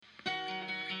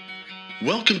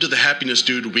Welcome to the Happiness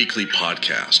Dude Weekly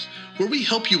Podcast, where we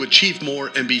help you achieve more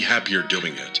and be happier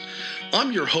doing it.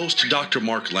 I'm your host, Dr.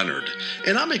 Mark Leonard,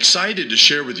 and I'm excited to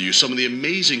share with you some of the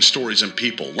amazing stories and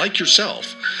people, like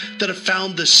yourself, that have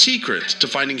found the secret to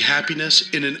finding happiness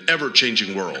in an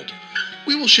ever-changing world.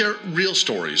 We will share real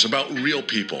stories about real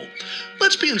people.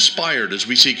 Let's be inspired as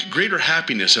we seek greater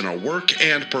happiness in our work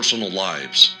and personal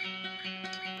lives.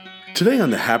 Today on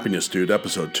the Happiness Dude,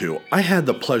 Episode 2, I had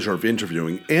the pleasure of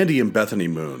interviewing Andy and Bethany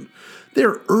Moon. They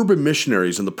are urban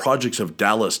missionaries in the projects of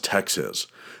Dallas, Texas.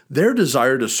 Their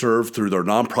desire to serve through their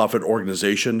nonprofit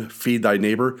organization, Feed Thy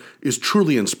Neighbor, is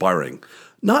truly inspiring.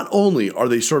 Not only are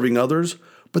they serving others,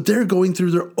 but they're going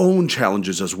through their own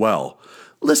challenges as well.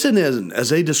 Listen in as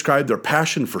they describe their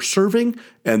passion for serving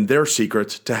and their secret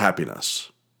to happiness.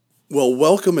 Well,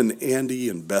 welcome, and Andy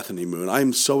and Bethany Moon.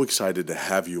 I'm so excited to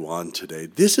have you on today.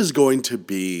 This is going to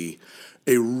be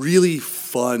a really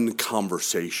fun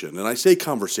conversation. And I say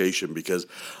conversation because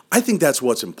I think that's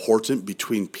what's important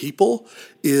between people,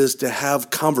 is to have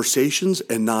conversations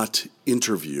and not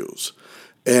interviews.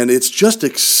 And it's just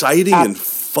exciting and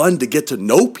fun to get to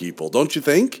know people, don't you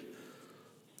think?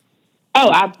 Oh,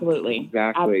 absolutely.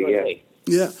 Exactly. Absolutely.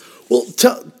 Yeah. Well,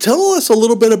 tell us a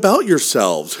little bit about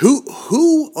yourselves.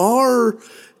 Who are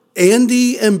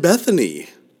Andy and Bethany?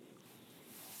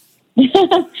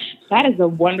 That is a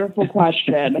wonderful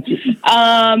question.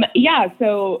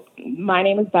 So my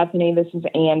name is Bethany. This is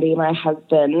Andy, my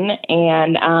husband,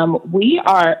 and we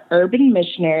are urban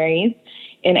missionaries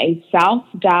in a South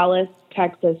Dallas,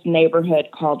 Texas neighborhood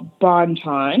called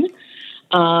Bonton,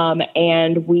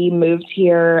 and we moved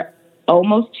here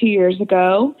almost 2 years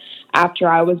ago after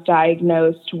I was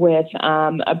diagnosed with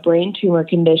a brain tumor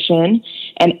condition.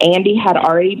 And Andy had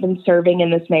already been serving in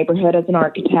this neighborhood as an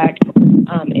architect in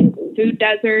the food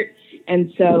desert.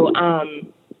 And so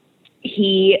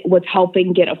he was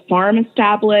helping get a farm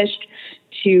established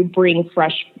to bring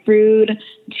fresh food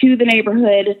to the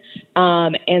neighborhood.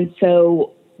 And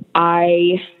so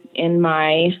I, in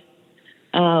my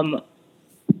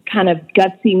kind of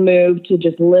gutsy move to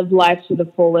just live life to the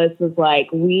fullest, was like,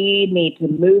 we need to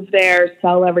move there,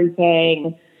 sell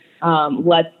everything,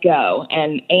 let's go.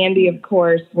 And Andy, of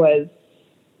course, was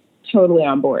totally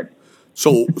on board.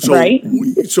 So right?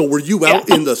 So were you out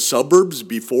in the suburbs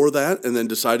before that and then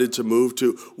decided to move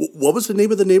to, what was the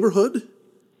name of the neighborhood?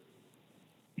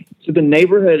 So the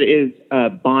neighborhood is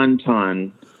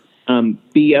Bonton, Bonton,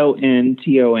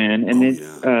 and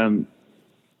it's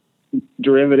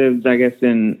derivatives, I guess,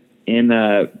 in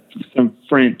some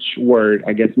French word,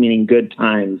 I guess, meaning good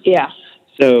times. Yeah.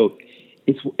 So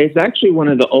it's actually one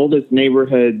of the oldest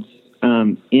neighborhoods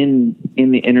in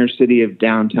the inner city of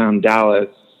downtown Dallas,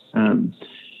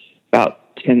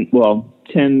 about 10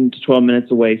 to 12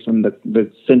 minutes away from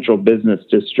the central business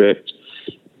district.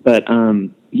 But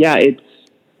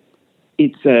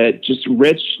it's a just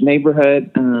rich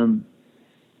neighborhood,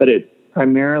 but it's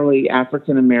primarily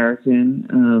African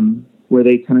American, where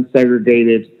they kind of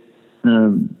segregated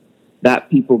that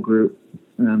people group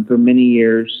for many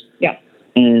years. Yeah.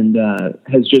 And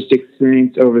has just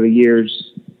experienced over the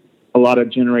years a lot of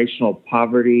generational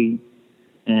poverty,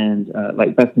 and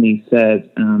like Bethany said,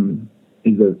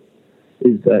 is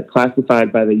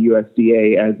classified by the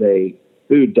USDA as a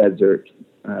food desert,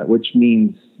 which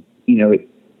means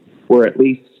we're at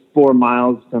least 4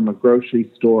 miles from a grocery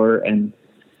store, and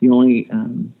the only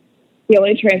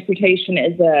transportation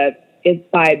is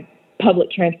by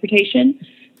public transportation.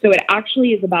 So it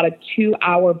actually is about a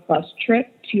 2-hour bus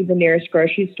trip to the nearest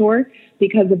grocery store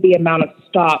because of the amount of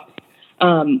stops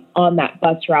on that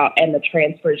bus route and the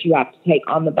transfers you have to take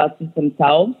on the buses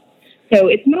themselves. So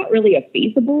it's not really a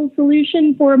feasible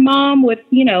solution for a mom with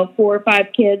 4 or 5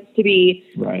 kids to be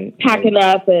packing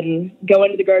up and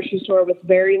going to the grocery store with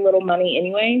very little money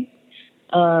anyway.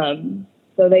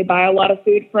 So they buy a lot of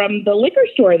food from the liquor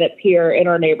store that's here in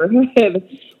our neighborhood,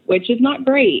 which is not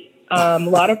great. A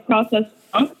lot of processed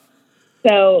junk.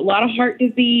 So a lot of heart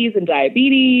disease and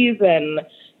diabetes and,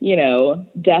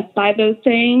 death by those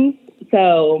things.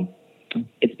 So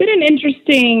it's been an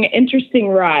interesting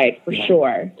ride for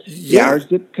sure. Yeah, our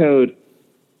zip code.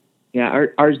 Yeah,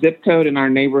 our zip code in our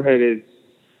neighborhood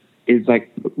is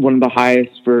like one of the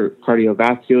highest for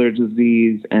cardiovascular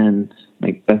disease and,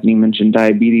 like Bethany mentioned,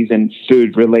 diabetes and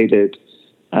food-related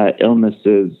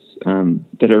illnesses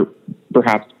that are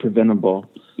perhaps preventable.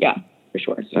 Yeah, for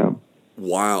sure. So.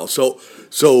 Wow. So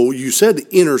you said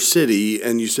inner city,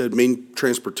 and you said main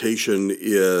transportation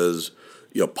is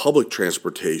public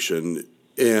transportation,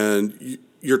 and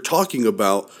you're talking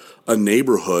about a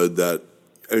neighborhood that,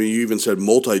 you even said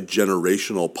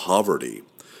multi-generational poverty.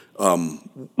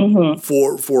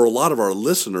 For a lot of our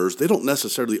listeners, they don't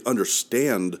necessarily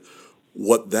understand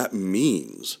what that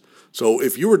means. So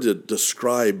if you were to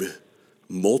describe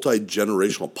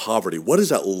multi-generational poverty, what does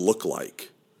that look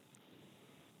like?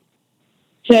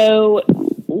 So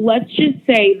let's just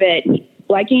say that,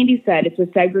 like Andy said, it's a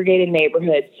segregated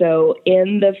neighborhood. So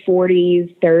in the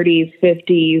 40s, 30s,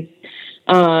 50s,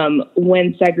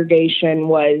 when segregation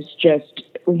was just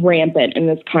rampant in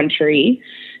this country,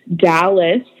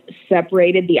 Dallas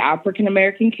separated the African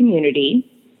American community,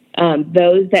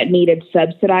 those that needed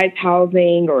subsidized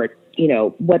housing or,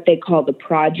 what they call the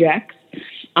projects.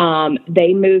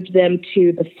 They moved them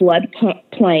to the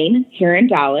floodplain here in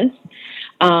Dallas,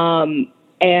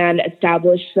 and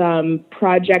established some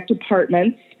project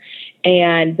apartments.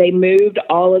 And they moved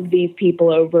all of these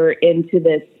people over into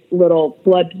this little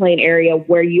floodplain area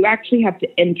where you actually have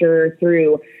to enter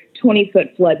through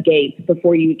 20-foot floodgates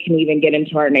before you can even get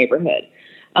into our neighborhood.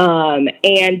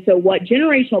 And so what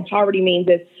generational poverty means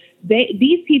is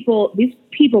these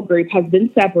people group has been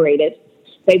separated.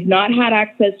 They've not had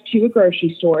access to a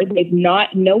grocery store.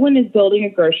 No one is building a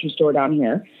grocery store down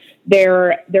here.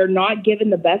 They're not given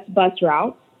the best bus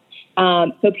routes.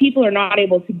 So people are not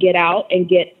able to get out and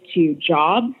get to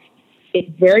jobs. It's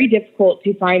very difficult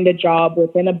to find a job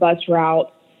within a bus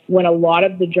route when a lot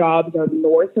of the jobs are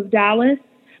north of Dallas.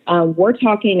 We're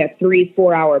talking a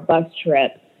 3-4 hour bus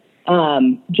trip,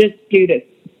 just due to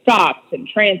stops and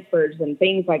transfers and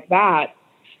things like that.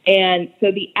 And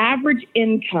so the average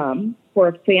income for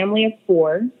a family of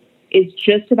 4 is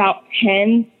just about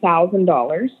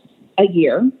 $10,000 a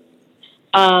year.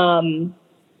 And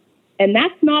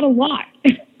that's not a lot.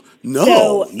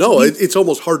 No, it's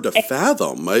almost hard to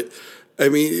fathom. I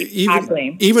mean,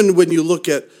 even when you look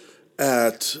at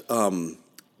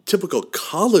typical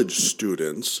college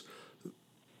students,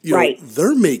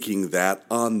 they're making that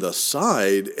on the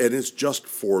side, and it's just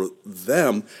for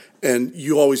them. And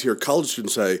you always hear college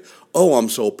students say, "Oh, I'm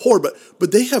so poor,"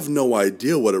 but they have no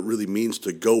idea what it really means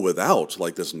to go without,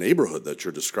 like this neighborhood that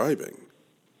you're describing.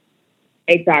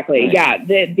 Exactly. Right.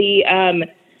 Yeah.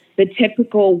 The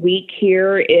typical week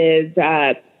here is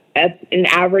an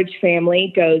average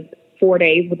family goes 4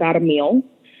 days without a meal.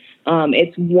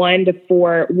 It's 1 to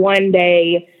 4, 1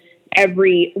 day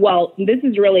this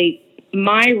is really,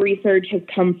 my research has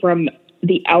come from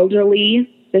the elderly,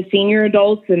 the senior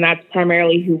adults, and that's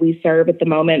primarily who we serve at the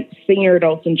moment, senior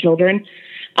adults and children.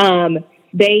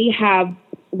 They have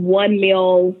 1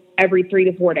 meal every 3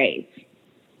 to 4 days.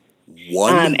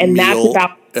 One and meal that's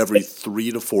about every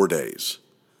 3 to 4 days.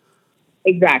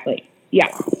 Exactly. Yeah.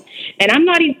 Wow. And I'm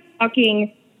not even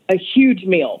talking a huge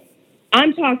meal.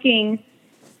 I'm talking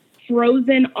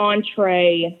frozen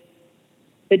entree,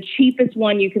 the cheapest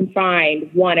one you can find,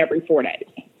 1 every 4 days.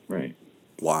 Right.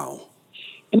 Wow.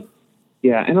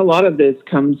 Yeah, and a lot of this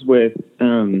comes with,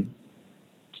 I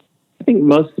think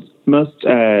most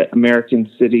American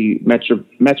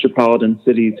metropolitan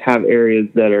cities have areas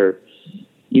that are,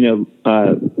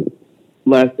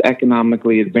 less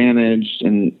economically advantaged,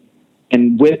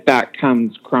 and with that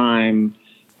comes crime.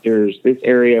 This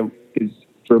area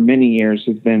for many years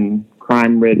has been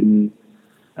crime ridden,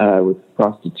 with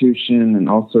prostitution and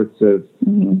all sorts of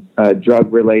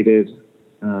drug related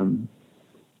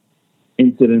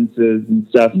incidences and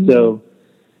stuff. Mm-hmm. So,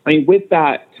 with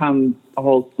that comes a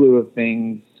whole slew of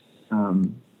things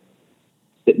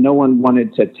that no one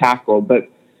wanted to tackle. But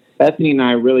Bethany and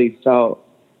I really felt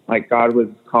like God was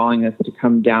calling us to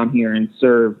come down here and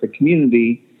serve the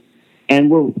community.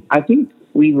 And I think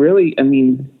we really,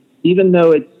 even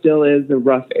though it still is a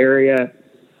rough area,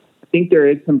 I think there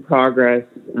is some progress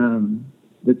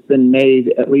that's been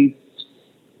made, at least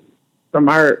from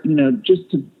our, just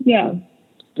to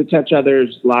touch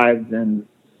others' lives and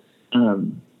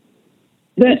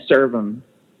serve them.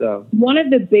 So one of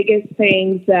the biggest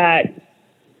things that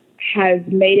has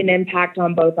made an impact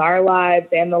on both our lives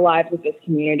and the lives of this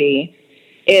community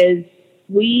is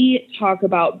we talk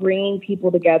about bringing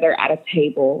people together at a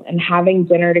table and having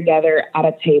dinner together at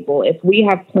a table. If we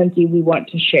have plenty, we want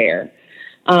to share.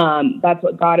 That's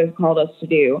what God has called us to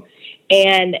do.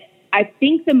 And I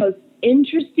think the most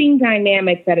interesting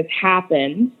dynamic that has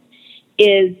happened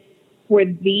is for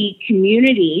the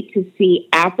community to see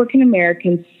African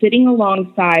Americans sitting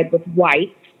alongside with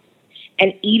whites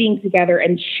and eating together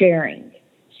and sharing.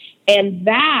 And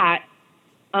that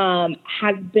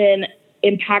has been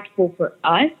impactful for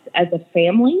us as a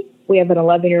family. We have an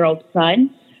 11-year-old son.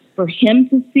 For him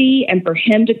to see and for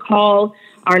him to call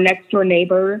our next door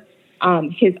neighbor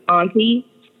his auntie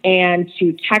and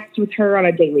to text with her on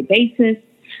a daily basis,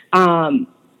 and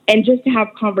just to have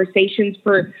conversations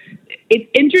it's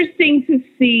interesting to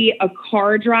see a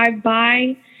car drive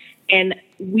by, and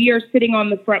we are sitting on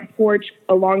the front porch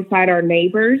alongside our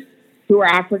neighbors who are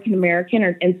African American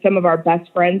and some of our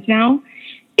best friends now.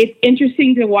 It's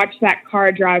interesting to watch that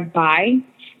car drive by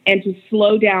and to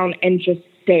slow down and just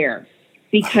stare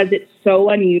because it's so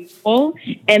unusual.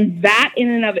 And that in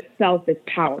and of itself is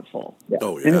powerful.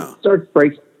 Oh, yeah. And it starts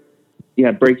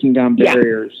breaking down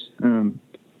barriers.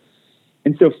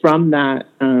 And so from that,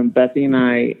 Bethany and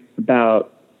I,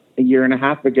 about a year and a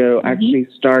half ago, actually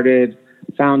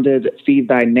founded Feed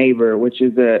Thy Neighbor, which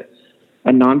is a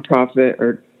nonprofit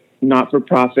or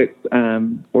not-for-profit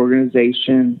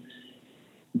organization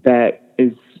that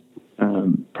is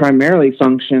primarily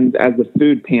functions as a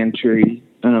food pantry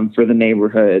for the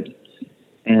neighborhood.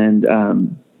 And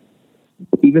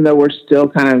even though we're still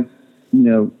kind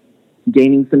of,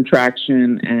 gaining some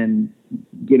traction and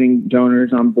getting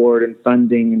donors on board and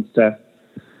funding and stuff,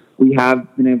 we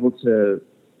have been able to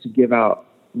give out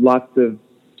lots of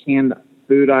canned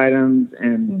food items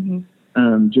and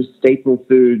just staple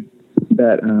food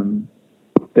that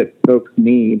folks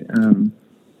need.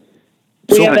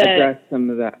 So I address some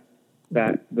of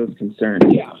those concerns.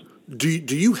 Yeah. Do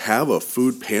you have a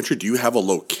food pantry? Do you have a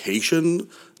location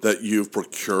that you've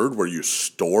procured where you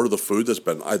store the food that's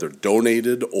been either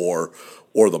donated or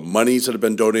the monies that have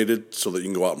been donated so that you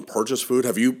can go out and purchase food?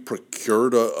 Have you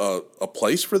procured a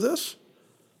place for this?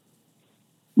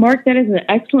 Mark, that is an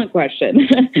excellent question.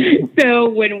 So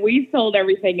when we sold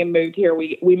everything and moved here,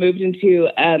 we moved into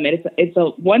it's a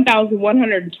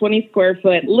 1,120 square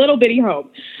foot little bitty home,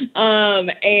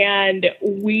 and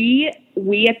we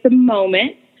at the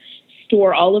moment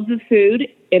store all of the food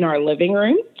in our living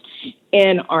room,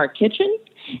 in our kitchen,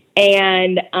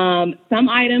 and some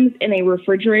items in a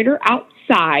refrigerator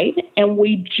outside. And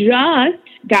we just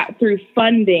got through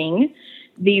funding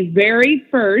the very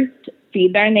first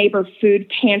Feed Thy Neighbor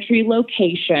food pantry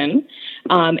location,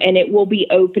 and it will be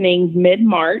opening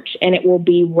mid-March, and it will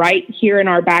be right here in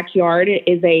our backyard. It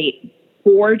is a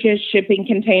gorgeous shipping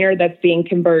container that's being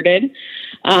converted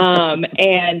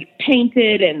and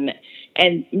painted and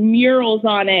murals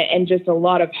on it, and just a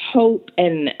lot of hope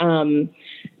and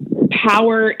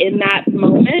power in that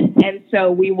moment. And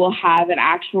so we will have an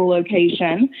actual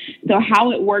location. So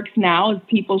how it works now is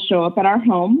people show up at our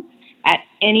home at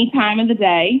any time of the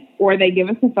day, or they give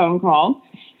us a phone call,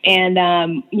 and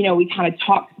we kind of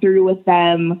talk through with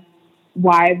them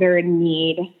why they're in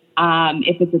need,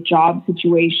 if it's a job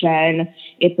situation,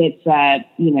 if it's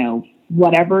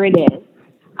whatever it is.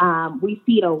 We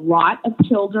feed a lot of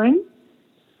children.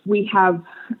 We have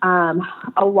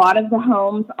a lot of the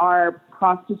homes are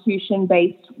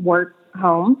prostitution-based work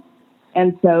homes,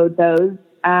 and so those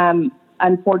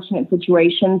unfortunate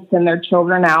situations send their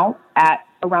children out at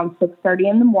around 6:30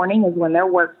 in the morning is when their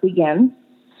work begins,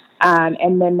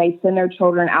 and then they send their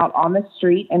children out on the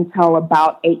street until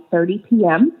about 8:30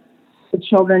 p.m. The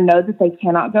children know that they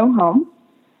cannot go home.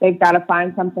 They've got to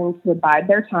find something to bide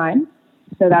their time.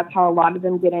 So that's how a lot of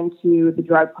them get into the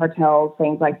drug cartels,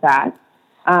 things like that,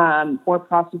 or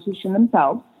prostitution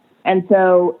themselves. And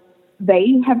so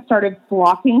they have started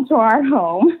flocking to our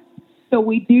home. So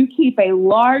we do keep a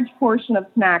large portion of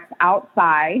snacks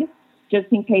outside just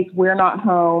in case we're not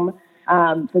home.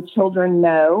 The children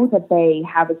know that they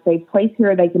have a safe place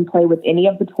here. They can play with any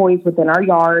of the toys within our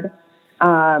yard.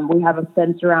 We have a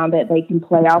fence around it. They can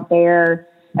play out there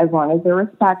as long as they're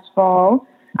respectful.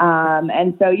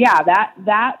 And so,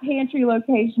 that pantry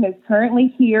location is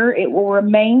currently here. It will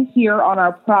remain here on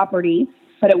our property,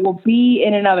 but it will be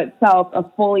in and of itself a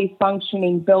fully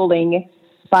functioning building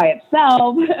by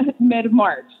itself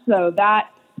mid-March. So that's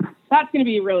going to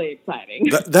be really exciting.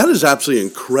 That is absolutely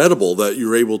incredible that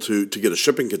you're able to get a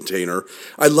shipping container.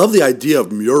 I love the idea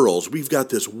of murals. We've got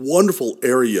this wonderful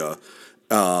area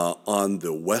on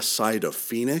the west side of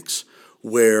Phoenix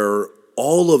where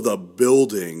all of the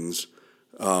buildings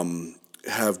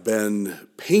have been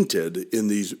painted in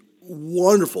these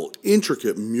wonderful,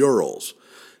 intricate murals.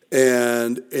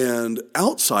 And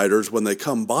outsiders, when they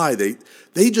come by, they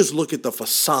just look at the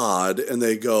facade and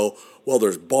they go, well,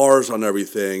 there's bars on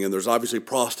everything, and there's obviously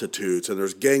prostitutes, and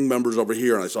there's gang members over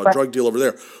here, and I saw a drug deal over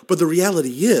there. But the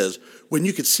reality is, when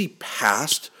you could see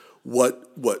past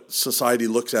what society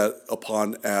looks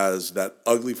upon as that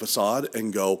ugly facade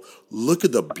and go, look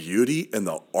at the beauty and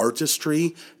the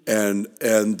artistry and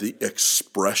the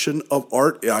expression of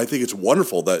art. I think it's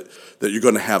wonderful that you're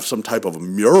going to have some type of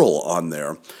mural on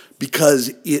there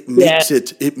because it makes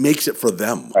it for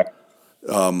them.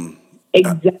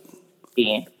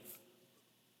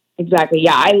 Exactly.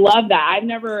 Yeah, I love that. I've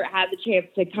never had the chance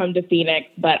to come to Phoenix,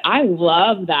 but I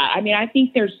love that. I mean, I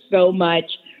think there's so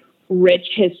much rich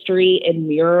history in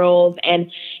murals.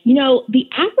 And, you know, the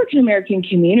African American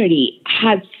community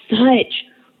has such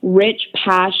rich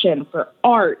passion for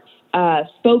art,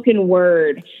 spoken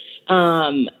word,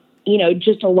 you know,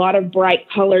 just a lot of bright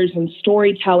colors and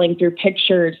storytelling through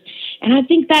pictures. And I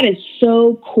think that is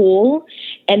so cool.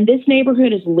 And this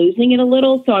neighborhood is losing it a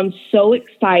little. So I'm so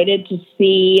excited to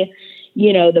see,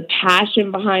 you know, the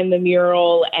passion behind the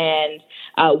mural. And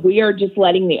we are just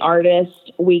letting the artists,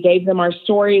 we gave them our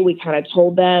story. We kind of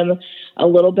told them a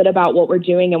little bit about what we're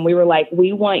doing. And we were like,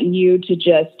 we want you to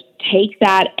just take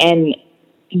that and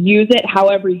use it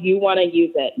however you want to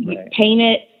use it. Right. Paint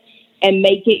it and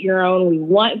make it your own. We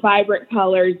want vibrant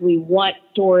colors. We want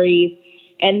stories.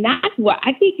 And that's what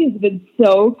I think has been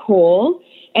so cool.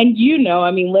 And, you know,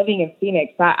 I mean, living in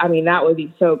Phoenix, I mean, that would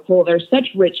be so cool. There's such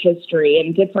rich history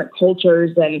and different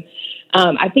cultures. And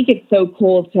I think it's so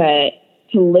cool to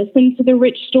listen to the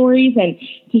rich stories and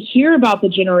to hear about the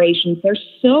generations. There's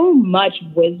so much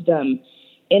wisdom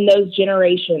in those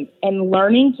generations, and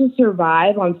learning to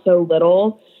survive on so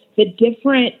little. The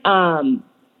different,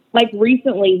 like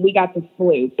recently we got the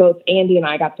flu. Both Andy and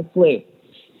I got the flu.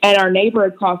 And our neighbor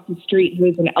across the street, who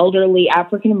is an elderly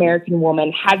African-American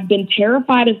woman, has been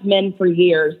terrified of men for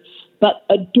years, but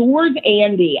adores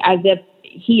Andy as if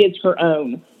he is her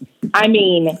own. I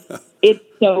mean, it's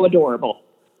so adorable.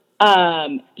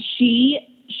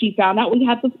 She found out we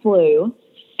had the flu,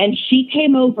 and she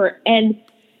came over, and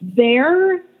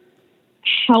their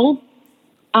health,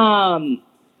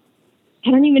 I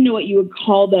don't even know what you would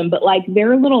call them, but like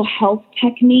their little health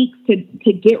techniques to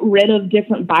get rid of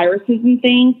different viruses and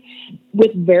things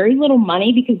with very little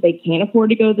money because they can't afford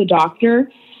to go to the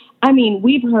doctor. I mean,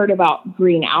 we've heard about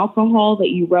green alcohol that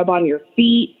you rub on your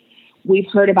feet. We've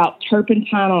heard about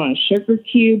turpentine on a sugar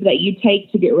cube that you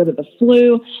take to get rid of the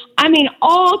flu. I mean,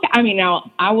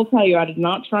 now I will tell you, I did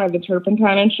not try the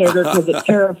turpentine and sugar because it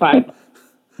terrified me.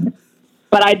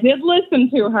 But I did listen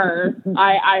to her.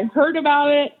 I heard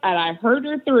about it and I heard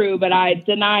her through, but I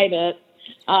denied it.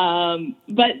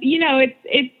 But you know,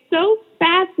 it's so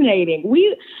fascinating.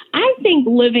 I think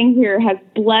living here has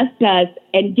blessed us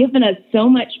and given us so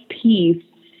much peace,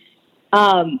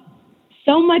 so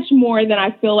much more than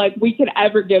I feel like we could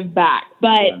ever give back.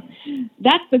 But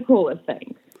that's the coolest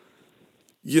thing.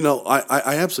 You know,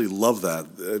 I absolutely love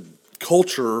that.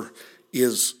 Culture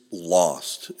is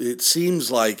lost. It seems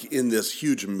like in this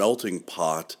huge melting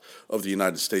pot of the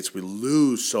United States, we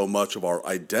lose so much of our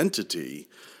identity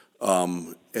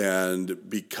and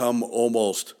become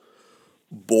almost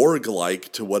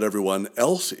Borg-like to what everyone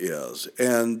else is.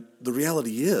 And the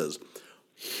reality is,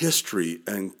 history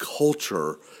and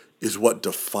culture is what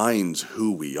defines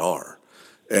who we are.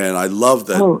 And I love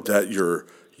that you're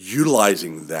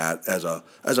utilizing that as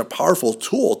a powerful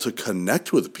tool to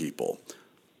connect with people.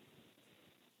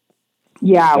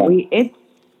 Yeah, it's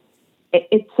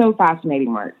so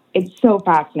fascinating, Mark. It's so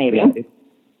fascinating.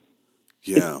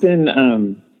 Yeah.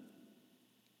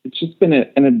 It's just been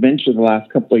an adventure the last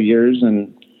couple of years,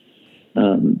 and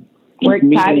we're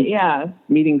excited.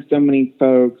 Meeting so many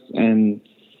folks and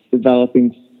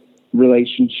developing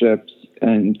relationships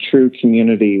and true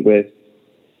community with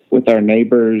our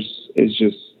neighbors is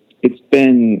it's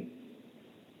been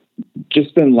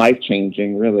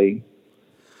life-changing, really.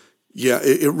 Yeah,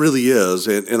 it really is.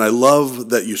 And I love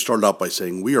that you started out by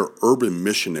saying we are urban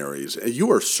missionaries, and you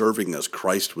are serving as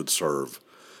Christ would serve.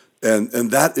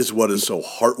 And that is what is so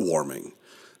heartwarming,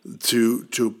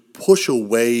 to push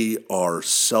away our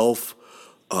self-made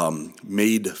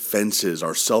fences,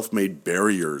 our self-made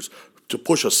barriers, to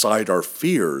push aside our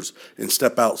fears and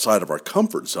step outside of our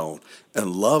comfort zone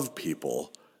and love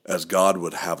people as God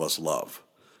would have us love.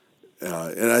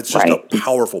 And that's just a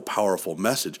powerful, powerful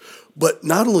message. But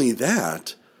not only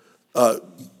that,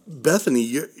 Bethany,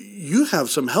 you have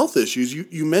some health issues.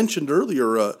 You mentioned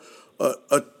earlier a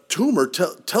tumor.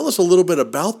 Tell us a little bit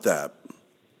about that.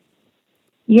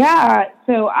 Yeah,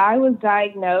 so I was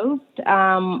diagnosed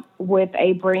with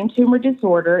a brain tumor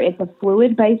disorder. It's a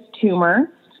fluid-based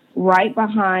tumor right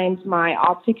behind my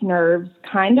optic nerves,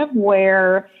 kind of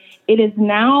where it is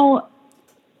now,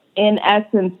 in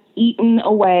essence, eaten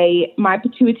away. My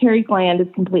pituitary gland is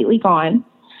completely gone.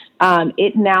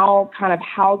 It now kind of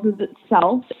houses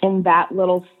itself in that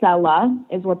little cella,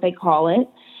 is what they call it.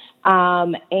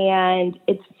 And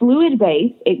it's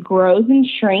fluid-based. It grows and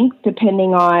shrinks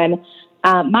depending on,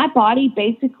 my body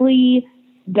basically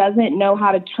doesn't know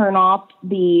how to turn off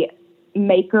the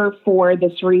maker for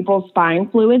the cerebral spine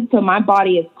fluid. So my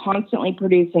body is constantly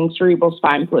producing cerebral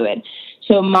spine fluid.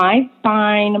 So my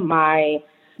spine, my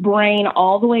brain,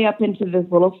 all the way up into this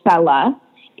little cella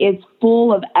is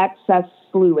full of excess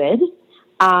fluid.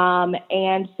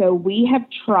 And so we have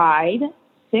tried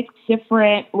 6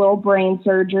 different little brain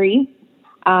surgeries.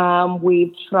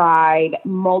 We've tried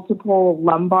multiple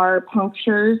lumbar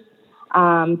punctures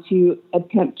to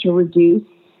attempt to reduce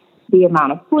the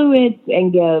amount of fluids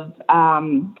and give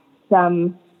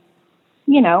some,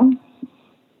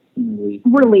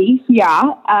 relief.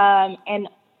 Yeah. And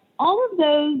all of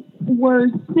those were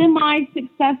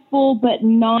semi-successful, but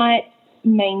not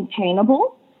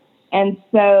maintainable. And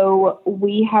so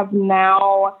we have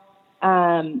now,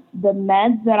 the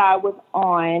meds that I was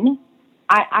on,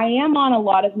 I am on a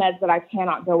lot of meds that I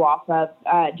cannot go off of,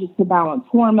 just to balance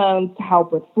hormones, to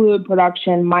help with fluid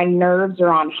production. My nerves are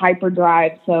on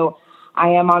hyperdrive, so I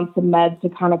am on some meds to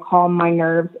kind of calm my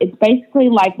nerves. It's basically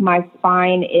like my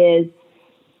spine is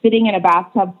sitting in a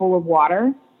bathtub full of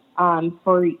water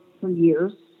for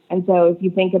years. And so if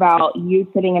you think about you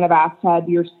sitting in a bathtub,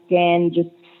 your skin, just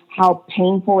how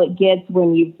painful it gets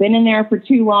when you've been in there for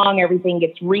too long, everything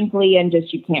gets wrinkly and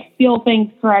just you can't feel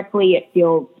things correctly. It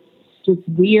feels just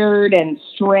weird and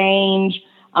strange.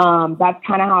 That's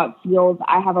kind of how it feels.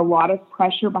 I have a lot of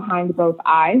pressure behind both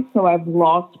eyes, so I've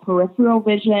lost peripheral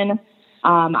vision.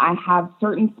 I have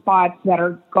certain spots that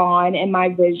are gone in my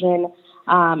vision.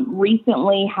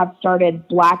 Recently have started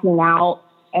blacking out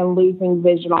and losing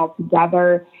vision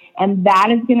altogether. And that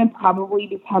is going to probably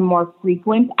become more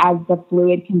frequent as the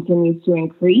fluid continues to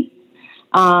increase.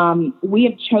 We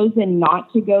have chosen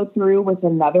not to go through with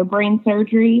another brain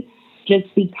surgery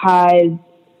just because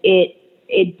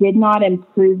it did not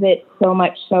improve it so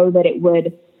much so that it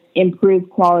would improve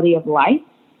quality of life.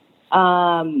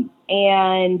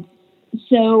 And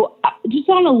so just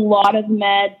on a lot of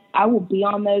meds, I will be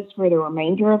on those for the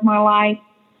remainder of my life,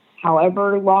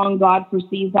 however long God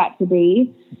foresees that to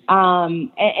be.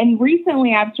 And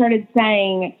recently I've started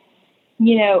saying,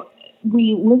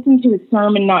 we listened to a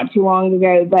sermon not too long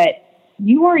ago, but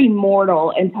you are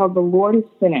immortal until the Lord is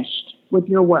finished with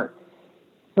your work,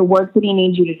 the work that he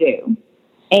needs you to do.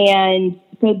 And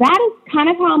so that is kind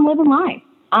of how I'm living life.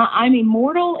 I'm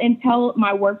immortal until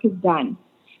my work is done.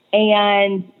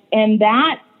 And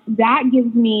that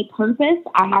gives me purpose.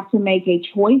 I have to make a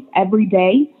choice every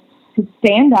day to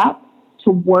stand up,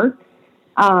 to work,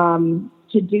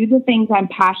 to do the things I'm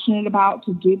passionate about,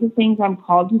 to do the things I'm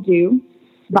called to do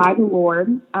by the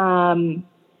Lord,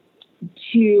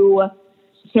 to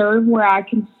serve where I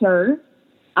can serve.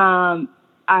 I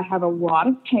have a lot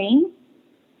of pain,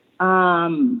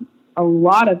 and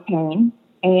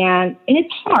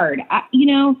it's hard.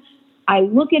 I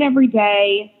look at every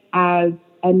day as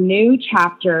a new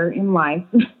chapter in life,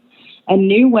 a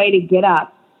new way to get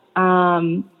up.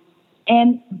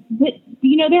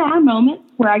 There are moments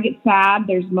where I get sad.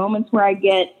 There's moments where I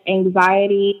get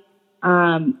anxiety,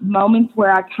 moments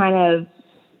where I kind of,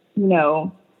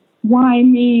 why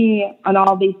me and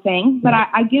all these things. But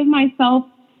I give myself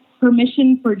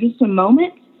permission for just a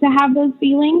moment to have those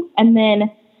feelings, and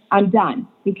then I'm done,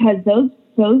 because those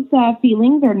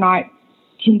feelings are not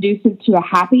conducive to a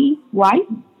happy life.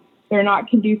 They're not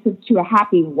conducive to a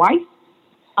happy wife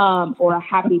or a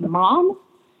happy mom.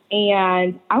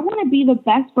 And I want to be the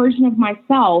best version of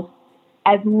myself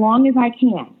as long as I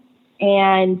can.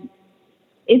 And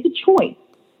it's a choice.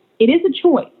 It is a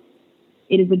choice.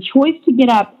 It is a choice to get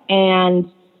up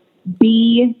and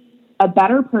be a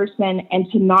better person and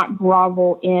to not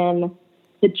grovel in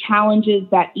the challenges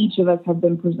that each of us have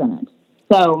been presented.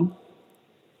 So,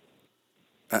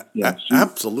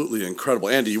 absolutely incredible.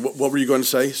 Andy, what were you going to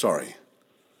say? Sorry.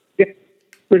 She's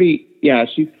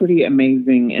pretty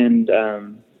amazing, and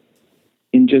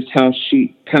in just how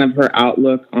she kind of her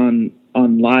outlook on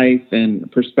life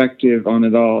and perspective on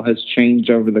it all has changed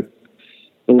over the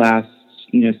last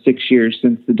 6 years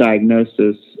since the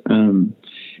diagnosis. And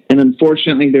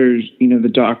unfortunately, there's the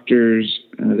doctors,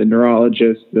 the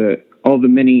neurologists, all the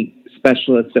many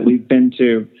specialists that we've been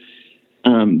to.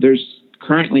 There's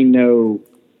currently no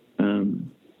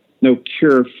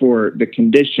cure for the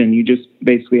condition. You just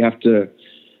basically have to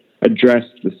address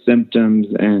the symptoms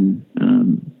and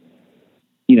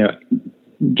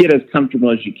get as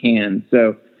comfortable as you can.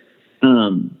 So,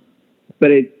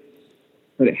 but it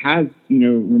has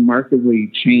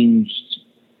remarkably changed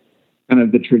kind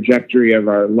of the trajectory of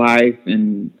our life,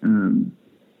 and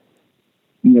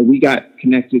we got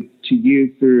connected to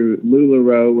you through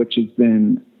LuLaRoe, which has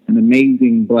been an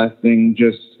amazing blessing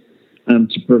just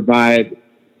to provide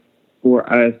for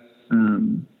us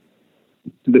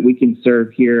so that we can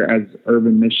serve here as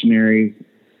urban missionaries,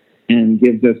 and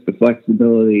gives us the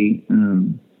flexibility,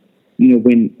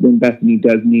 when Bethany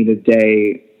does need a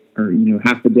day or,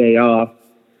 half a day off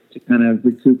to kind of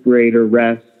recuperate or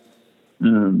rest.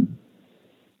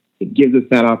 it gives us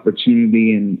that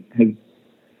opportunity, and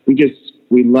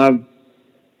we love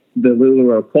the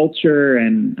Lularoe culture,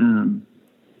 and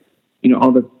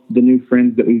all the new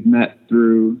friends that we've met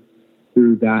through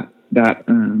that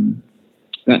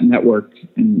network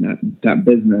and that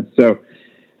business. So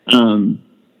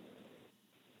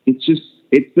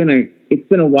it's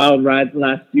been a wild ride the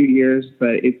last few years,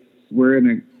 but we're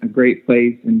in a great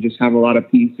place and just have a lot of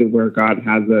peace of where God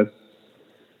has us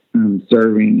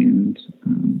serving, and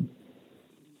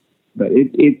but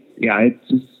it's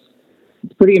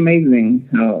pretty amazing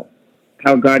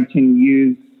how God can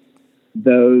use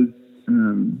those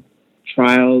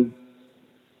trials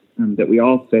that we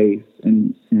all face,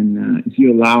 and if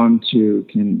you allow Him to,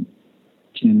 can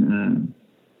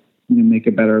make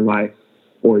a better life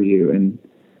for you and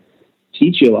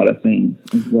teach you a lot of things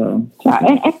as well. Yeah,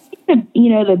 and I think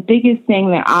the biggest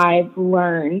thing that I've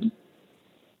learned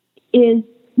is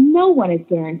no one is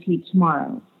guaranteed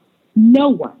tomorrow. No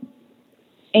one.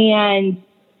 And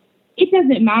it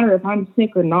doesn't matter if I'm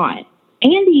sick or not.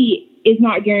 Andy is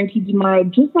not guaranteed tomorrow,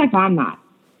 just like I'm not.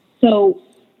 So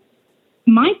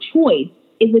my choice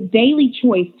is a daily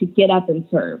choice to get up and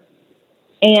serve.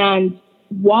 And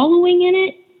wallowing in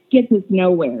it gets us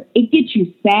nowhere. It gets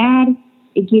you sad.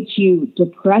 It gets you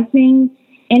depressing.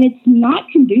 And it's not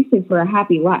conducive for a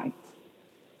happy life.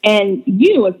 And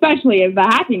you, especially as the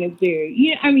happiness dude,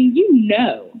 you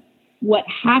know what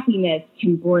happiness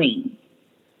can bring.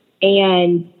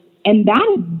 And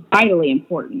that is vitally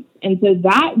important. And so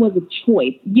that was a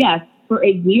choice. Yes, for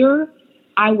a year,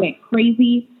 I went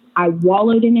crazy. I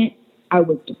wallowed in it. I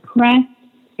was depressed.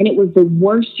 And it was the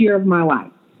worst year of my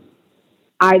life.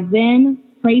 I then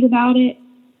prayed about it.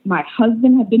 My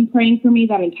husband had been praying for me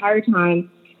that entire time.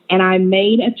 And I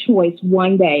made a choice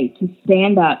one day to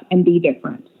stand up and be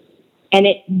different. And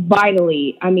it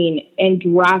vitally, and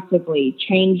drastically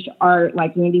changed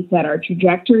like Andy said, our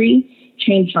trajectory,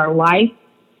 changed our life,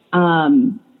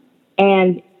 and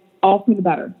all for the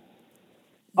better.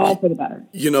 All for the better.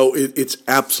 It's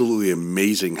absolutely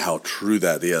amazing how true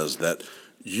that is, that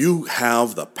you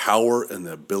have the power and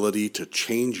the ability to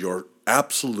change your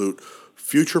absolute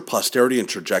future posterity and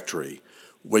trajectory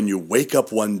when you wake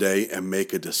up one day and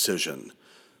make a decision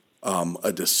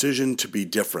to be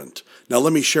different. Now,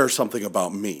 let me share something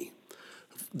about me.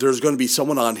 There's going to be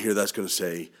someone on here that's going to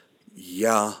say,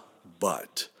 yeah,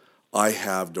 but I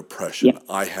have depression. Yeah.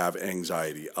 I have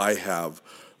anxiety. I have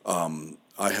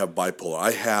bipolar.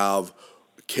 I have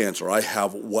cancer. I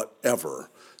have whatever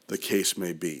the case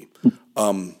may be.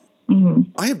 I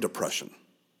have depression.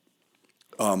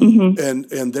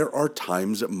 And there are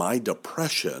times that my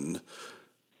depression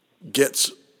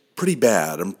gets pretty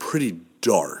bad and pretty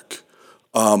dark.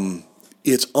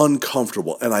 It's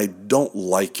uncomfortable, and I don't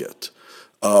like it.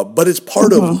 But it's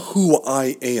part of who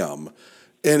I am.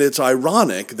 And it's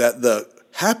ironic that the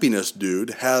happiness dude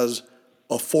has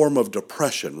a form of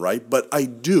depression, right? But I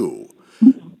do.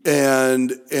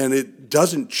 And it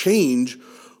doesn't change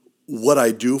what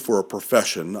I do for a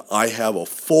profession. I have a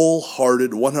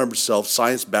full-hearted, 100%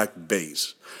 science-backed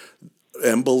base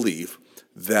and belief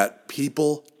that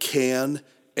people can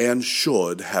and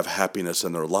should have happiness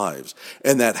in their lives.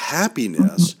 And that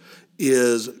happiness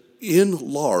is, in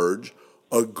large,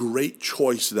 a great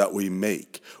choice that we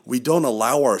make. We don't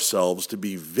allow ourselves to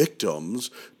be victims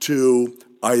to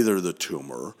either the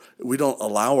tumor. We don't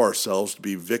allow ourselves to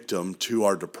be victim to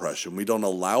our depression. We don't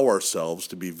allow ourselves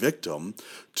to be victim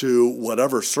to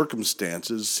whatever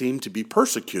circumstances seem to be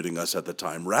persecuting us at the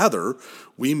time. Rather,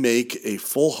 we make a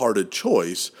full-hearted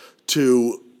choice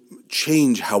to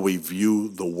change how we view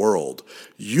the world.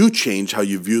 You change how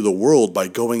you view the world by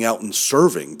going out and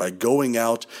serving, by going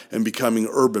out and becoming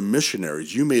urban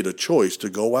missionaries. You made a choice to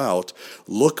go out,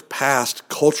 look past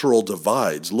cultural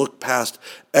divides, look past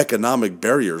economic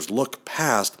barriers, look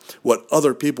past what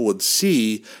other people would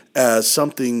see as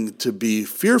something to be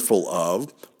fearful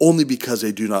of only because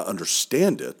they do not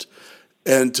understand it,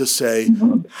 and to say,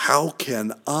 how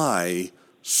can I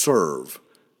serve?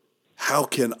 How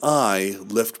can I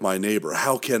lift my neighbor?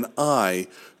 How can I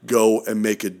go and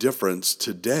make a difference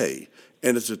today?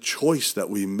 And it's a choice that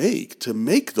we make to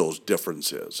make those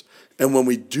differences. And when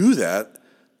we do that,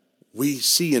 we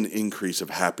see an increase of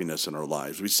happiness in our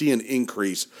lives. We see an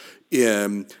increase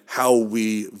in how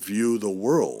we view the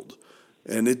world.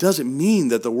 And it doesn't mean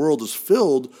that the world is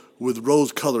filled with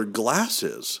rose-colored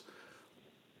glasses.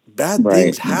 Bad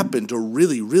things happen to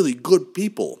really, really good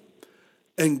people.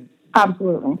 And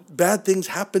absolutely, bad things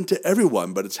happen to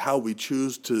everyone, but it's how we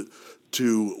choose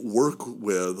to work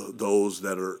with those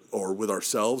that are, or with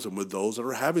ourselves and with those that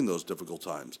are having those difficult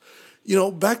times.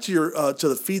 Back to your to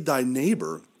the feed thy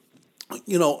neighbor.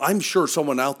 I'm sure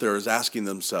someone out there is asking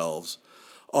themselves,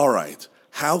 all right,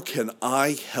 how can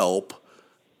I help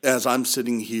as I'm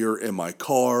sitting here in my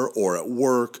car or at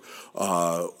work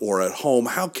or at home?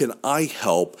 How can I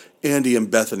help Andy and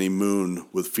Bethany Moon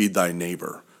with Feed Thy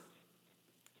Neighbor?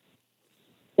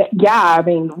 Yeah, I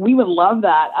mean, we would love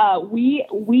that.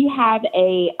 We have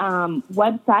a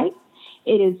website.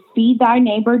 It is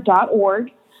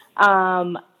feedthyneighbor.org.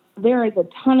 There is a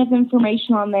ton of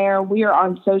information on there. We are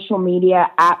on social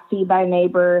media at Feed Thy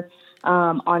Neighbor,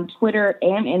 on Twitter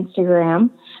and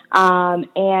Instagram.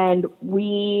 And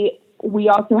we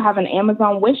also have an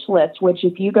Amazon wish list, which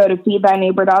if you go to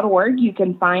feedthyneighbor.org, you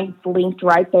can find linked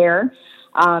right there.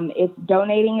 If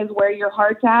donating is where your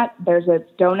heart's at, there's a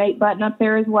donate button up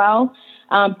there as well.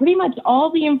 Pretty much all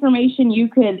the information you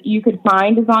could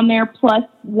find is on there, plus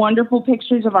wonderful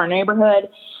pictures of our neighborhood,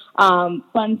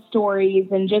 fun stories,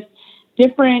 and just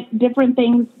different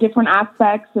things, different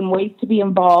aspects and ways to be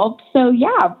involved. So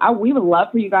yeah, we would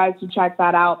love for you guys to check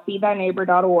that out,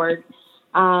 feedthyneighbor.org.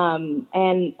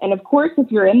 And of course,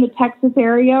 if you're in the Texas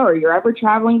area or you're ever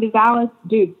traveling to Dallas,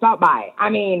 dude, stop by. I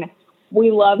mean,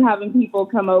 we love having people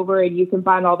come over, and you can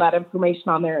find all that information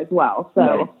on there as well. So,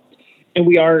 right. And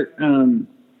we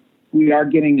are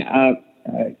getting up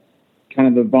kind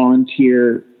of a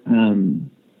volunteer.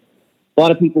 A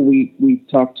lot of people we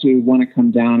talk to want to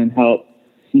come down and help,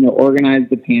 organize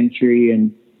the pantry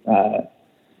and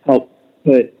help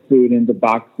put food into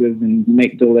boxes and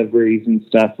make deliveries and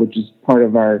stuff, which is part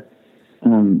of our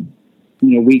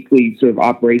weekly sort of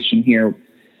operation here.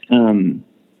 And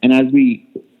as we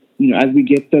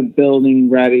get the building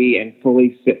ready and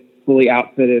fully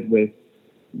outfitted with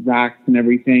racks and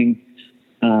everything,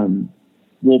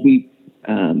 there'll be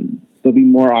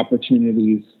more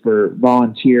opportunities for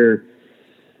volunteering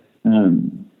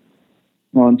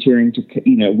to,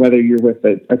 whether you're with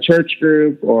a church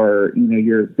group or,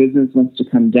 your business wants to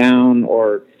come down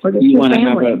or you want to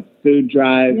have a food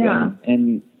drive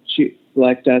and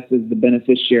select us as the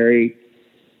beneficiary,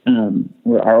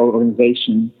 or our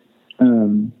organization.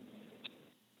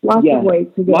 Lots of ways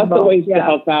to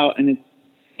help out. And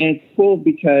it's cool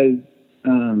because,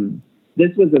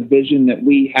 this was a vision that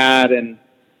we had and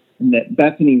that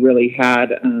Bethany really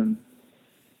had,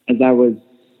 as I was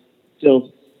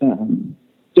still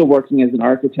working as an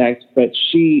architect, but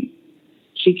she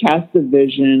cast a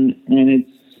vision, and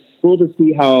it's cool to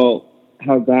see how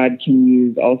God can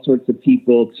use all sorts of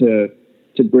people to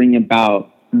bring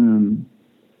about,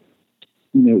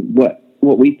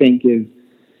 what we think is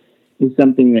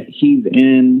something that he's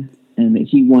in and that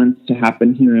he wants to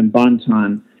happen here in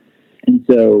Bonton. And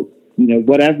so,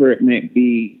 whatever it might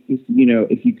be,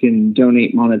 if you can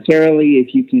donate monetarily,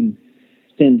 if you can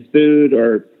send food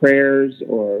or prayers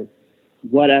or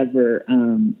whatever,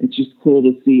 it's just cool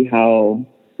to see how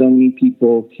so many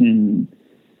people can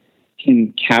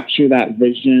capture that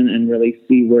vision and really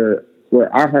see where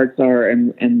our hearts are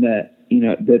and that,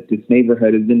 that this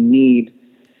neighborhood is in need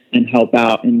and help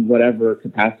out in whatever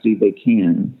capacity they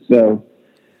can. So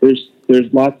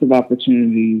there's lots of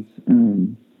opportunities,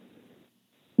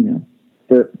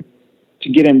 to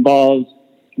get involved,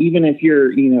 even if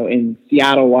you're, in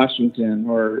Seattle, Washington,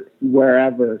 or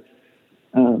wherever.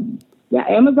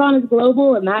 Amazon is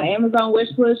global, and that Amazon wish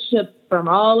list ships from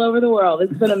all over the world.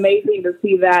 It's been amazing to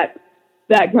see that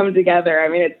come together. I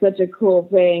mean, it's such a cool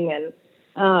thing, and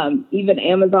even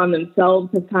Amazon themselves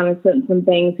have kind of sent some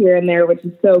things here and there, which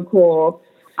is so cool.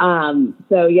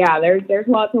 So yeah, there's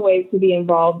lots of ways to be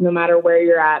involved, no matter where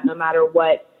you're at, no matter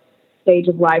what stage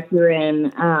of life you're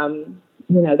in.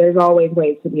 There's always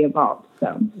ways to be involved.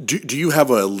 So, do you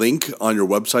have a link on your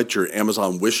website, your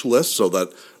Amazon wish list, so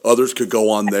that others could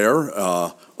go on there,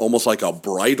 almost like a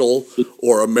bridal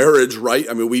or a marriage, right?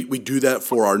 I mean, we do that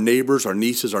for our neighbors, our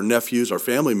nieces, our nephews, our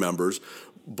family members,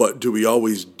 but do we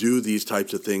always do these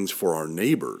types of things for our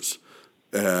neighbors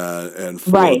and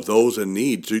for those in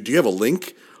need? Do you have a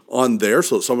link on there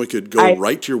so that someone could go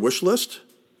right to your wish list?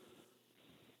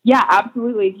 Yeah,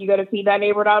 absolutely. If you go to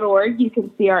feedthyneighbor.org, you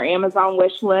can see our Amazon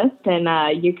wish list,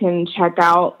 and you can check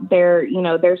out their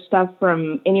stuff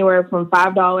from anywhere from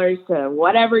 $5 to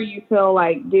whatever you feel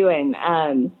like doing.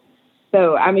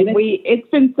 So, I mean, it's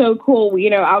been so cool.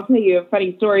 I'll tell you a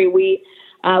funny story. We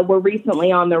were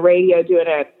recently on the radio doing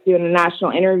a national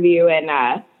interview,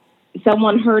 and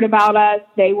someone heard about us.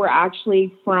 They were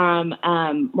actually from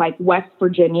like West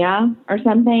Virginia or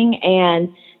something,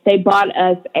 and they bought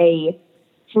us a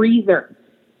freezer.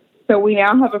 So we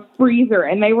now have a freezer,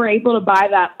 and they were able to buy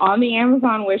that on the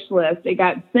Amazon wish list. It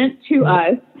got sent to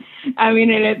us. I mean,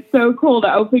 and it's so cool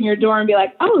to open your door and be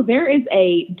like, oh, there is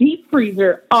a deep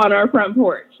freezer on our front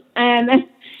porch. And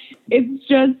it's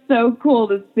just so cool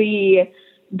to see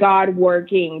God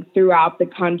working throughout the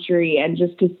country and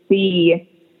just to see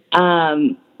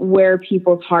where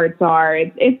people's hearts are.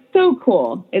 It's so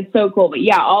cool. It's so cool. But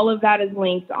yeah, all of that is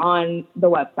linked on the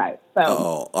website.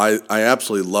 So I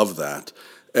absolutely love that.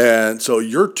 And so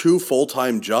your two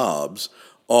full-time jobs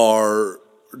are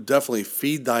definitely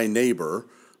Feed Thy Neighbor,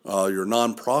 your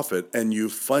nonprofit, and you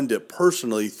fund it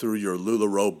personally through your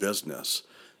LuLaRoe business.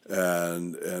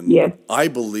 And yes. I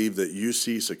believe that you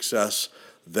see success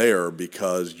there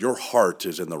because your heart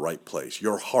is in the right place.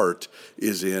 Your heart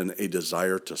is in a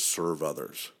desire to serve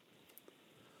others.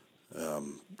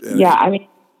 Yeah, I mean,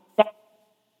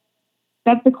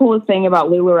 that's the coolest thing about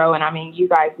LuLaRoe, and I mean, you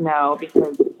guys know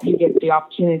because you get the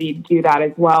opportunity to do that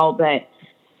as well, but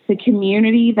the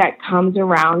community that comes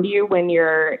around you when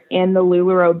you're in the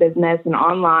LuLaRoe business and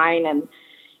online and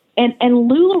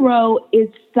LuLaRoe is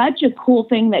such a cool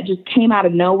thing that just came out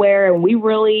of nowhere, and we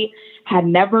really had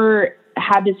never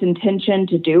had this intention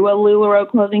to do a LuLaRoe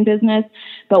clothing business,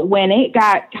 but when it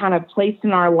got kind of placed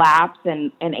in our laps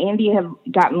and Andy had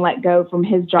gotten let go from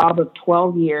his job of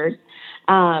 12 years,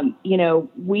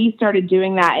 we started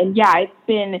doing that. And yeah,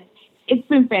 it's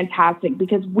been fantastic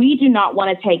because we do not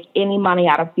want to take any money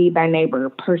out of Feed Thy Neighbor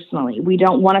personally. We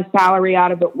don't want a salary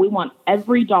out of it. We want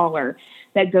every dollar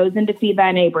that goes into Feed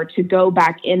Thy Neighbor to go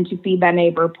back into Feed Thy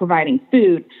Neighbor, providing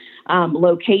food,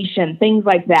 location, things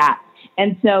like that.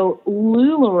 And so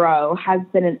LuLaRoe has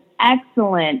been an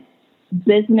excellent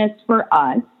business for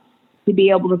us to be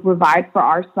able to provide for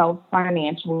ourselves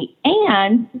financially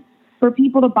and for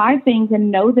people to buy things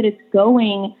and know that it's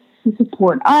going to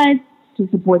support us, to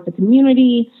support the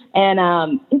community.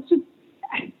 And it's just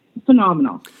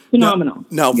phenomenal.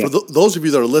 Now for those of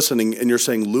you that are listening and you're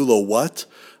saying Lula what?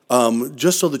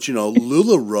 Just so that you know,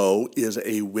 LuLaRoe is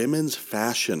a women's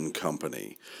fashion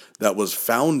company that was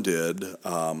founded,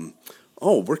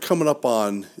 we're coming up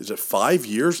on, is it 5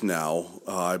 years now,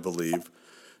 I believe.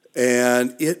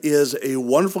 And it is a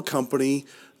wonderful company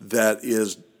that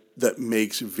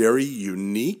makes very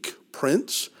unique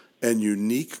prints and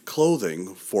unique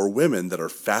clothing for women that are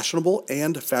fashionable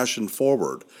and fashion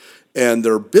forward. And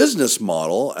their business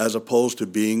model, as opposed to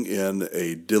being in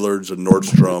a Dillard's, a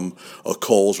Nordstrom, a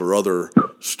Kohl's, or other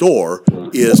store,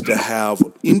 is to have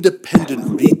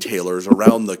independent retailers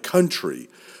around the country.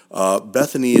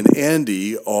 Bethany and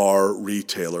Andy are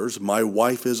retailers. My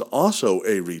wife is also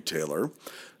a retailer.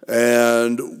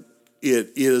 And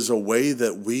it is a way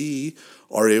that we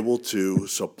are able to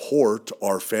support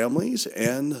our families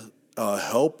and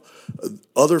help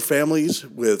other families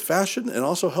with fashion and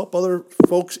also help other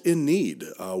folks in need.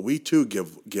 We too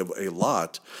give a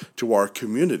lot to our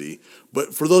community.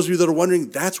 But for those of you that are wondering,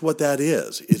 that's what that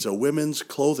is. It's a women's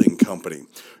clothing company.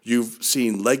 You've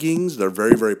seen leggings. They're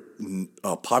very, very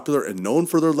popular and known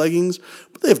for their leggings,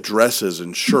 but they have dresses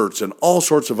and shirts and all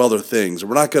sorts of other things.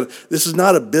 This is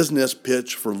not a business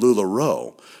pitch for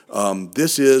LuLaRoe.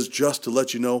 This is just to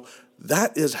let you know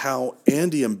that is how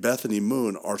Andy and Bethany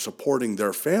Moon are supporting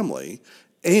their family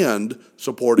and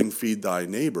supporting Feed Thy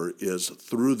Neighbor is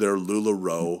through their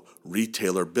LuLaRoe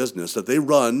retailer business that they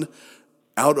run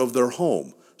out of their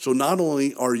home. So not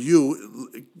only are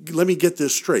you, let me get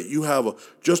this straight, you have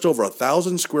just over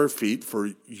 1,000 square feet for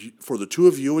the two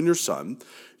of you and your son.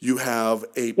 You have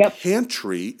a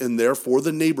pantry in there for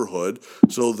the neighborhood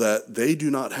so that they do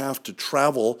not have to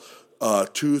travel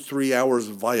 2-3 hours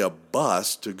via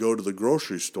bus to go to the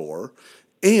grocery store,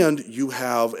 and you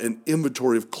have an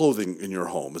inventory of clothing in your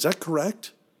home. Is that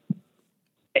correct?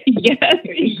 Yes,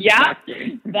 yeah,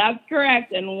 that's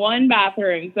correct. And one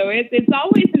bathroom, so it's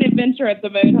always an adventure at the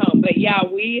Moon home. But yeah,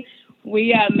 we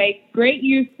make great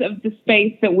use of the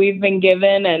space that we've been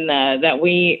given and that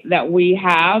we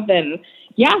have. And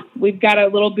yeah, we've got a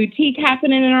little boutique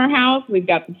happening in our house. We've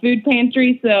got the food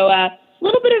pantry, so a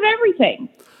little bit of everything.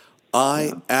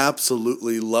 I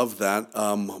absolutely love that.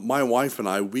 My wife and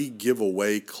I, we give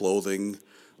away clothing.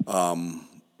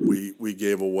 We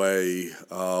gave away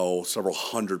several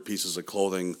hundred pieces of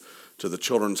clothing to the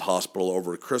Children's Hospital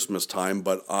over Christmas time.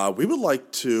 But we would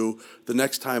like to, the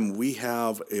next time we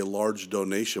have a large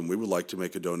donation, we would like to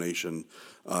make a donation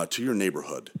to your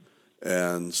neighborhood.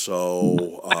 And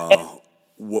so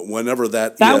whenever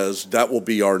that is, that will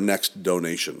be our next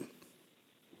donation.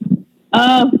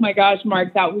 Oh my gosh,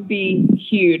 Mark, that would be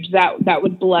huge. That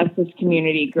would bless this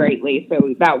community greatly.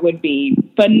 So that would be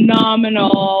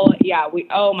phenomenal. Yeah,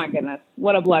 oh my goodness,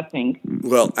 what a blessing.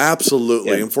 Well,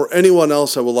 absolutely. Yeah. And for anyone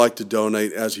else that would like to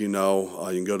donate, as you know,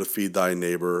 you can go to Feed Thy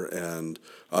Neighbor and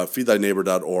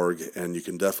feedthyneighbor.org, and you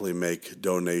can definitely make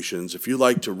donations. If you'd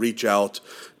like to reach out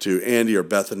to Andy or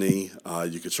Bethany,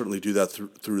 you can certainly do that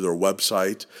through their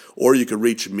website, or you can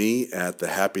reach me at The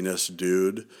Happiness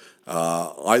Dude.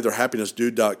 Either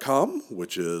happinessdude.com,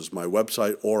 which is my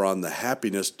website, or on The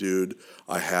Happiness Dude,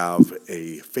 I have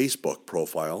a Facebook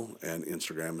profile and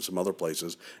Instagram and some other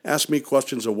places. Ask me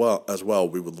questions as well.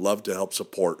 We would love to help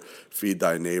support Feed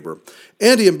Thy Neighbor.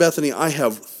 Andy and Bethany, I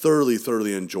have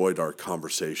thoroughly enjoyed our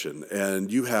conversation,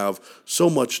 and you have so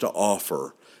much to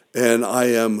offer, and I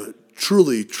am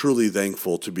truly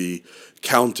thankful to be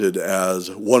counted as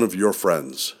one of your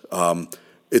friends.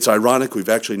 It's ironic, we've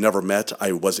actually never met.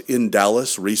 I was in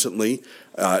Dallas recently,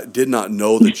 did not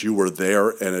know that you were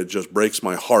there, and it just breaks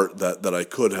my heart that I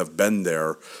could have been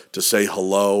there to say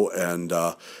hello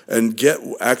and get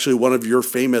actually one of your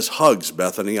famous hugs,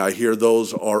 Bethany. I hear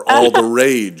those are all the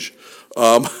rage.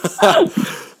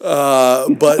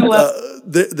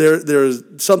 There's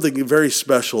something very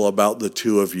special about the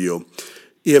two of you.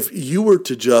 If you were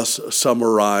to just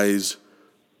summarize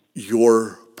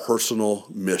your personal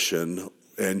mission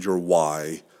and your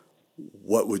why,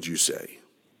 what would you say?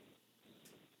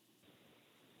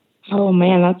 Oh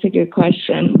man, that's a good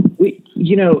question.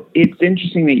 It's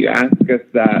interesting that you ask us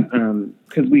that,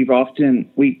 because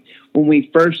when we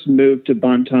first moved to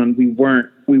Bonton, we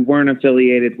weren't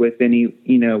affiliated with any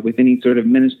sort of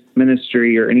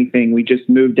ministry or anything. We just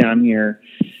moved down here.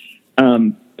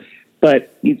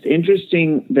 But it's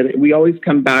interesting that we always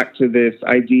come back to this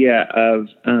idea of,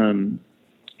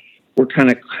 we're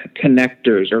kind of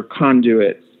connectors or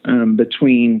conduits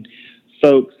between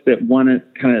folks that want to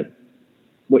kind of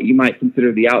what you might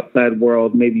consider the outside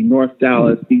world, maybe North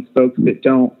Dallas, these folks that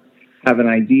don't have an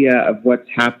idea of what's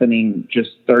happening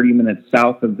just 30 minutes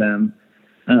south of them,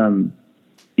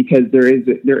 because there is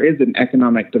an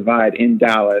economic divide in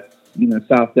Dallas,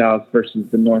 South Dallas versus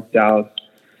the North Dallas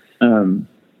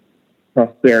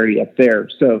prosperity up there.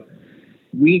 So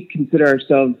we consider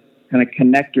ourselves kind of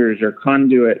connectors or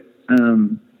conduits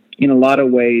in a lot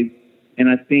of ways. And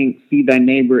I think Feed Thy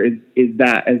Neighbor is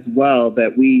that as well,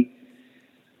 that we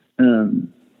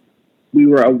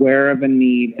were aware of a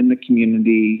need in the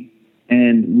community,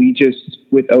 and we just,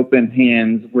 with open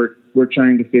hands, we're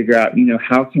trying to figure out,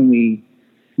 how can we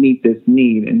meet this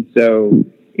need? And so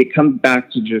it comes back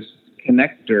to just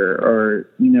connector,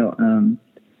 or, and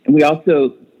we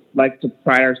also like to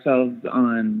pride ourselves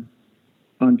on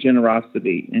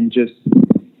generosity and just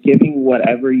giving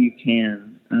whatever you can.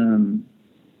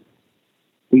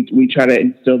 We try to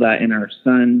instill that in our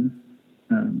son,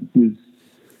 who's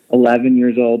 11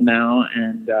 years old now,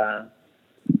 and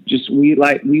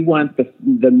we want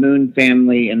the Moon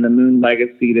family and the Moon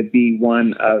legacy to be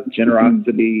one of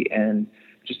generosity and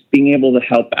just being able to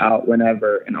help out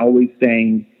whenever, and always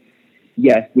saying,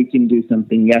 yes, we can do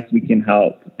something. Yes, we can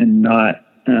help, and not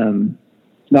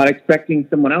expecting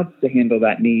someone else to handle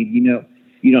that need.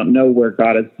 You don't know where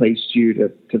God has placed you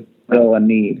to fill a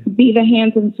need. Be the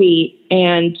hands and feet,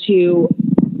 and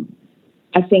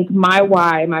I think my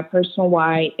personal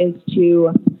why is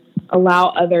to allow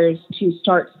others to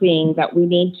start seeing that we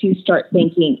need to start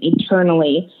thinking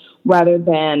eternally rather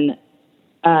than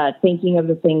thinking of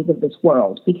the things of this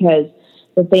world, because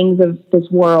the things of this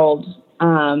world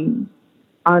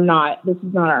this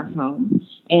is not our home,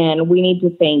 and we need to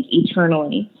think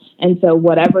eternally. And so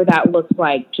whatever that looks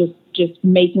like, just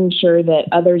making sure that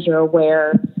others are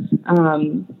aware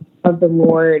of the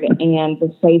Lord and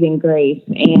the saving grace,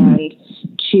 and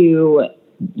to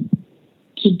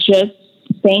just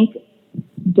think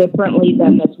differently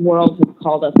than this world has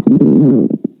called us.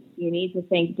 You need to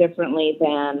think differently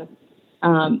than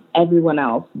everyone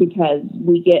else, because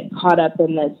we get caught up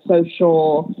in this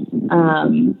social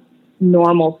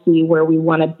normalcy where we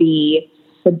want to be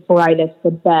the brightest, the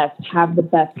best, have the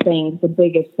best things, the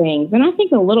biggest things. And I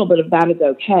think a little bit of that is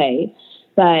okay,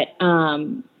 but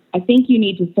I think you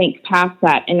need to think past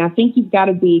that. And I think you've got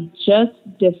to be just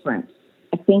different.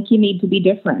 I think you need to be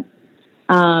different.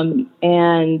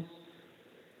 And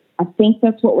I think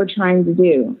that's what we're trying to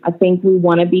do. I think we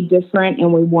want to be different,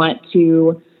 and we want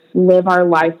to live our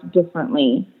life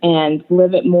differently and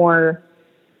live it more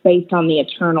based on the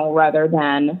eternal rather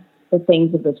than the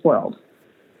things of this world.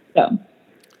 So.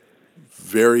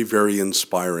 Very, very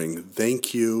inspiring.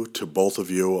 Thank you to both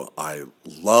of you. I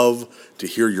love to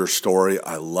hear your story.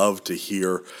 I love to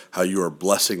hear how you are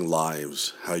blessing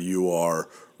lives, how you are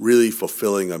really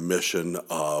fulfilling a mission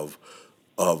of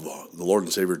the Lord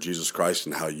and Savior Jesus Christ,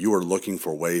 and how you are looking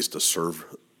for ways to serve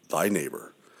thy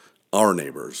neighbor, our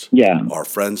neighbors, our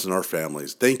friends and our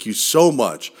families. Thank you so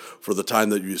much for the time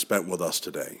that you spent with us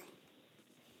today.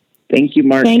 Thank you,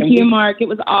 Mark. Thank you, Mark. It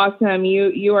was awesome.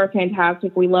 You are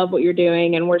fantastic. We love what you're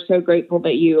doing, and we're so grateful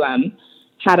that you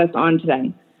had us on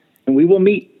today. And we will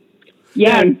meet.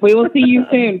 Yes, we will see you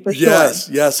soon for sure.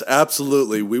 Yes,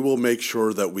 absolutely. We will make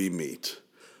sure that we meet.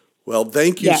 Well,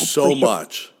 thank you so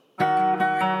much.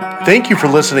 Thank you for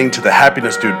listening to the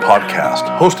Happiness Dude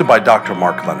podcast, hosted by Dr.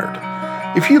 Mark Leonard.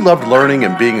 If you loved learning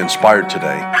and being inspired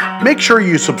today, make sure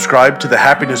you subscribe to the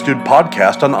Happiness Dude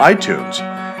podcast on iTunes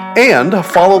and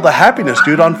follow the Happiness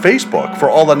Dude on Facebook for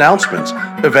all announcements,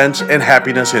 events, and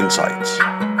happiness insights.